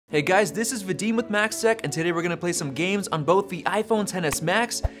Hey guys, this is Vadim with MaxTech, and today we're gonna play some games on both the iPhone XS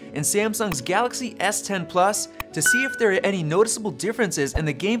Max and Samsung's Galaxy S10 Plus to see if there are any noticeable differences in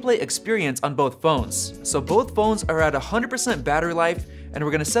the gameplay experience on both phones. So both phones are at 100% battery life, and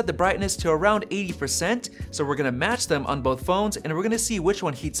we're gonna set the brightness to around 80%, so we're gonna match them on both phones, and we're gonna see which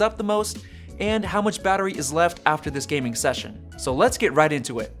one heats up the most and how much battery is left after this gaming session. So let's get right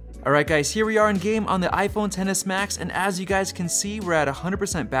into it. Alright guys, here we are in game on the iPhone XS Max, and as you guys can see, we're at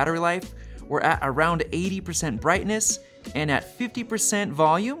 100% battery life, we're at around 80% brightness, and at 50%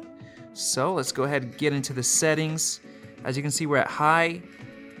 volume. So let's go ahead and get into the settings. As you can see, we're at high,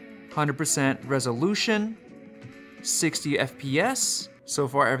 100% resolution, 60 FPS. So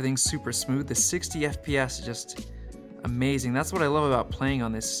far everything's super smooth. The 60 FPS is just amazing. That's what I love about playing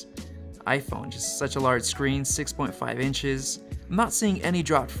on this iPhone. Just such a large screen, 6.5 inches. I'm not seeing any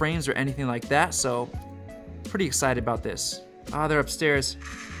dropped frames or anything like that, so pretty excited about this. Ah, they're upstairs.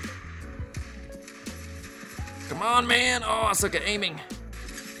 Come on, man. Oh, I suck at aiming.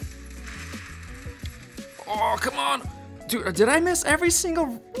 Oh, come on. Dude, did I miss every single,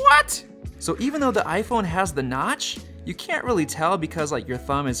 what? So even though the iPhone has the notch, you can't really tell because like your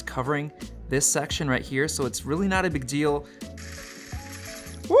thumb is covering this section right here, so it's really not a big deal.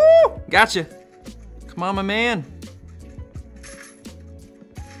 Woo! Gotcha. Come on, my man.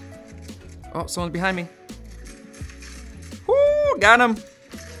 Oh, someone's behind me. Woo! Got him.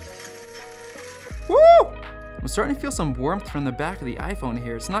 Woo! I'm starting to feel some warmth from the back of the iPhone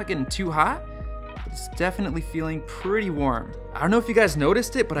here. It's not getting too hot, but it's definitely feeling pretty warm. I don't know if you guys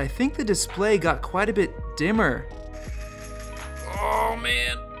noticed it, but I think the display got quite a bit dimmer. Oh,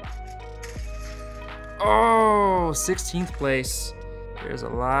 man. Oh, 16th place. There's a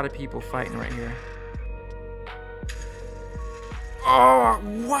lot of people fighting right here. Oh,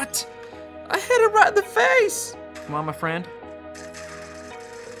 what? I hit him right in the face! Come on, my friend.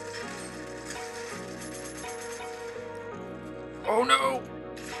 Oh no!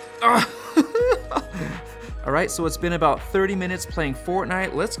 Alright, so it's been about 30 minutes playing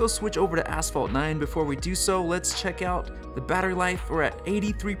Fortnite. Let's go switch over to Asphalt 9. Before we do so, let's check out the battery life. We're at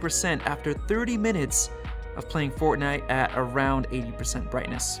 83% after 30 minutes of playing Fortnite at around 80%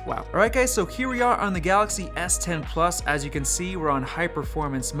 brightness. Wow. Alright guys, so here we are on the Galaxy S10 Plus. As you can see, we're on high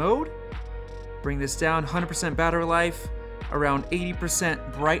performance mode. Bring this down, 100% battery life, around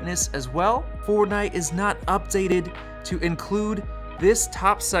 80% brightness as well. Fortnite is not updated to include this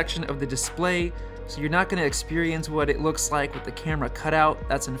top section of the display, so you're not gonna experience what it looks like with the camera cutout.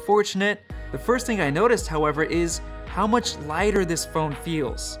 That's unfortunate. The first thing I noticed, however, is how much lighter this phone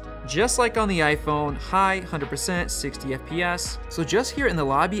feels. Just like on the iPhone, high, 100%, 60 FPS. So just here in the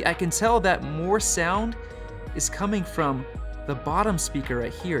lobby, I can tell that more sound is coming from the bottom speaker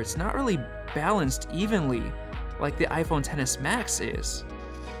right here. It's not really balanced evenly like the iPhone XS Max is.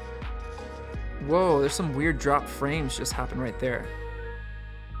 Whoa, there's some weird drop frames just happened right there.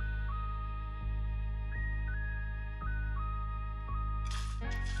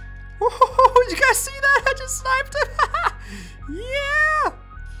 Whoa, did you guys see that? I just sniped it. Yeah.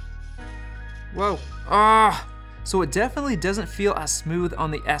 Whoa. Ah. So it definitely doesn't feel as smooth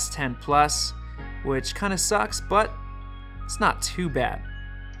on the S10 Plus, which kind of sucks, but it's not too bad.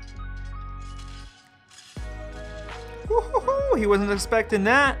 Woo-hoo-hoo, he wasn't expecting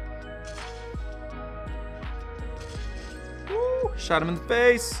that. Woo, shot him in the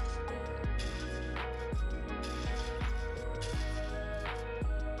face.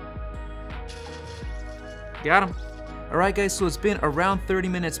 Got him. Alright guys, so it's been around 30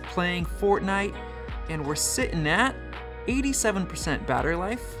 minutes playing Fortnite, and we're sitting at 87% battery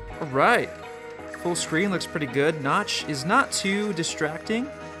life. Alright, full screen looks pretty good. Notch is not too distracting.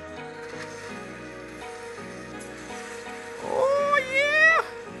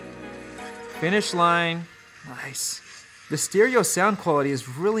 Finish line, nice. The stereo sound quality is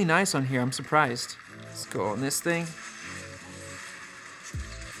really nice on here, I'm surprised. Let's go on this thing.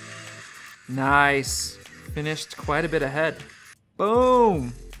 Nice, finished quite a bit ahead.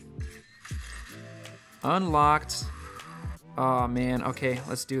 Boom. Unlocked. Oh man, okay,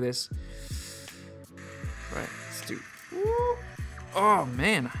 let's do this. Right, let's do, woo. Oh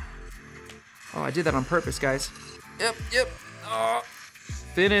man. Oh, I did that on purpose, guys. Yep. Oh.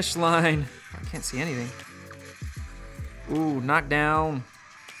 Finish line. I can't see anything. Ooh, knockdown.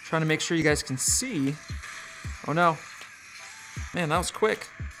 Trying to make sure you guys can see. Oh no. Man, that was quick.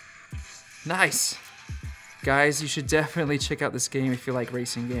 Nice. Guys, you should definitely check out this game if you like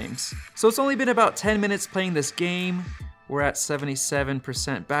racing games. So it's only been about 10 minutes playing this game. We're at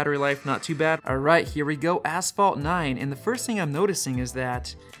 77% battery life, not too bad. All right, here we go, Asphalt 9. And the first thing I'm noticing is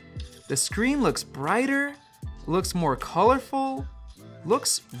that the screen looks brighter, looks more colorful,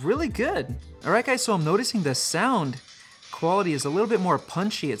 looks really good. All right guys, so I'm noticing the sound quality is a little bit more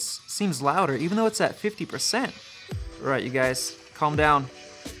punchy. It seems louder, even though it's at 50%. All right, you guys, calm down.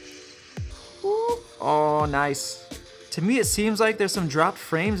 Ooh. Oh, nice. To me, it seems like there's some dropped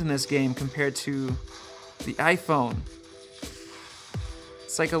frames in this game compared to the iPhone.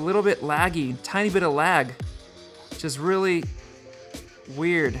 It's like a little bit laggy, tiny bit of lag, which is really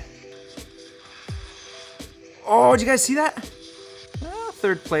weird. Oh, did you guys see that?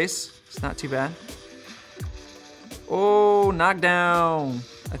 Third place, it's not too bad. Oh, knockdown.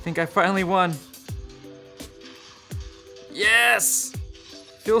 I think I finally won. Yes!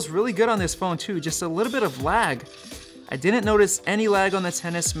 Feels really good on this phone too, just a little bit of lag. I didn't notice any lag on the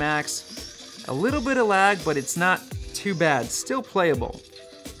XS Max. A little bit of lag, but it's not too bad. Still playable.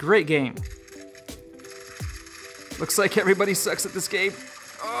 Great game. Looks like everybody sucks at this game.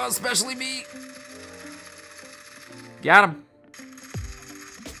 Oh, especially me. Got him.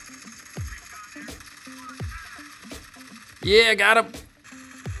 Yeah, got him.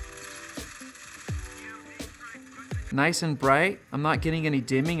 Nice and bright. I'm not getting any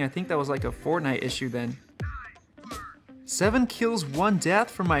dimming. I think that was like a Fortnite issue then. 7 kills, 1 death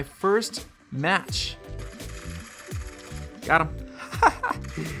for my first match. Got him.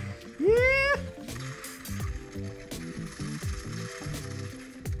 Yeah.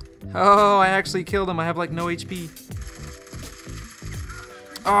 Oh, I actually killed him. I have like no HP.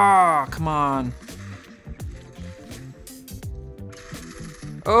 Oh, come on.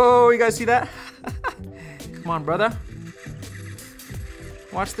 Oh, you guys see that? Come on, brother.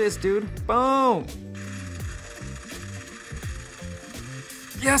 Watch this, dude. Boom.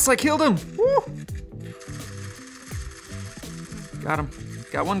 Yes, I killed him. Woo. Got him.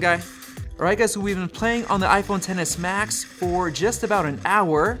 Got one guy. All right, guys, so we've been playing on the iPhone XS Max for just about an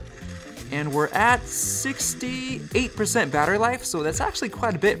hour, and we're at 68% battery life, so that's actually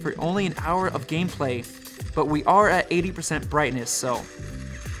quite a bit for only an hour of gameplay, but we are at 80% brightness, so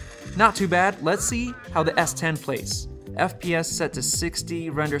not too bad. Let's see how the S10 plays. FPS set to 60,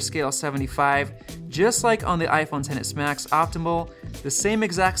 render scale 75, just like on the iPhone XS Max Optimal, the same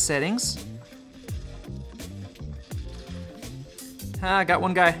exact settings. Ah, got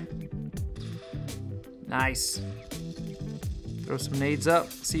one guy. Nice. Throw some nades up,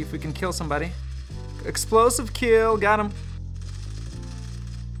 see if we can kill somebody. Explosive kill, got him.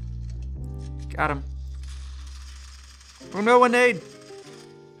 Got him. Oh no, a nade.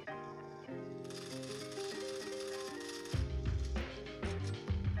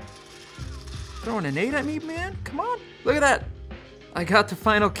 Throwing a nade at me, man? Come on. Look at that. I got the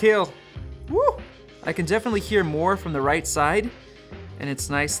final kill. Woo! I can definitely hear more from the right side, and it's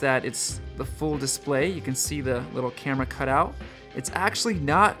nice that it's the full display. You can see the little camera cutout. It's actually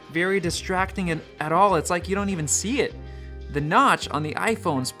not very distracting at all. It's like you don't even see it. The notch on the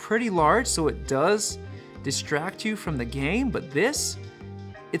iPhone's pretty large, so it does distract you from the game, but this,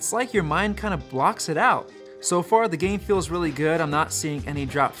 it's like your mind kind of blocks it out. So far, the game feels really good. I'm not seeing any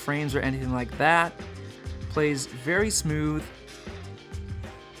dropped frames or anything like that. Plays very smooth.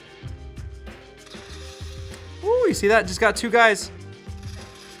 Ooh, you see that? Just got 2 guys.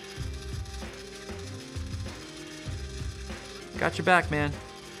 Got your back, man.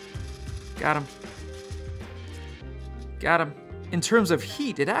 Got him. Got him. In terms of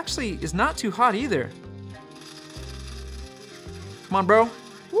heat, it actually is not too hot either. Come on, bro.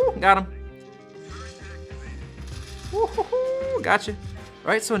 Woo, got him. Woo-hoo-hoo, gotcha.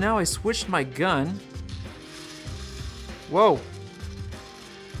 All right, so now I switched my gun. Whoa.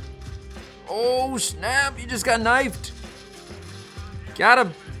 Oh, snap, you just got knifed. Got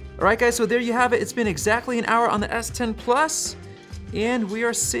him. All right, guys, so there you have it. It's been exactly an hour on the S10 Plus, and we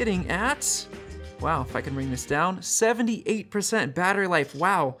are sitting at, wow, if I can bring this down, 78% battery life.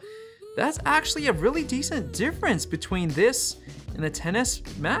 Wow, that's actually a really decent difference between this and the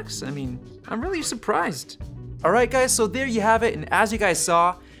XS Max. I mean, I'm really surprised. Alright guys, so there you have it, and as you guys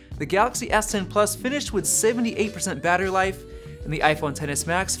saw, the Galaxy S10 Plus finished with 78% battery life, and the iPhone XS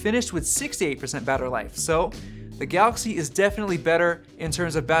Max finished with 68% battery life. So, the Galaxy is definitely better in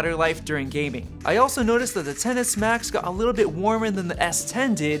terms of battery life during gaming. I also noticed that the XS Max got a little bit warmer than the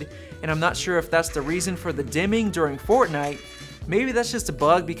S10 did, and I'm not sure if that's the reason for the dimming during Fortnite. Maybe that's just a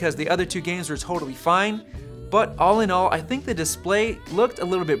bug because the other 2 games were totally fine, but all in all, I think the display looked a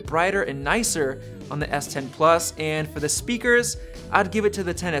little bit brighter and nicer on the S10 Plus, and for the speakers, I'd give it to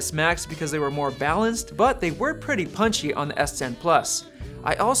the XS Max because they were more balanced, but they were pretty punchy on the S10 Plus.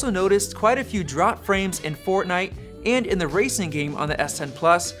 I also noticed quite a few drop frames in Fortnite and in the racing game on the S10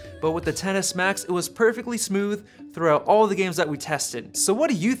 Plus, but with the XS Max, it was perfectly smooth throughout all the games that we tested. So what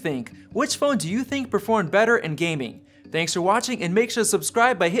do you think? Which phone do you think performed better in gaming? Thanks for watching, and make sure to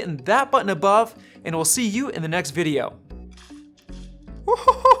subscribe by hitting that button above, and we'll see you in the next video.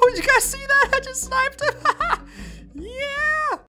 Whoa, did you guys see that? I just sniped it.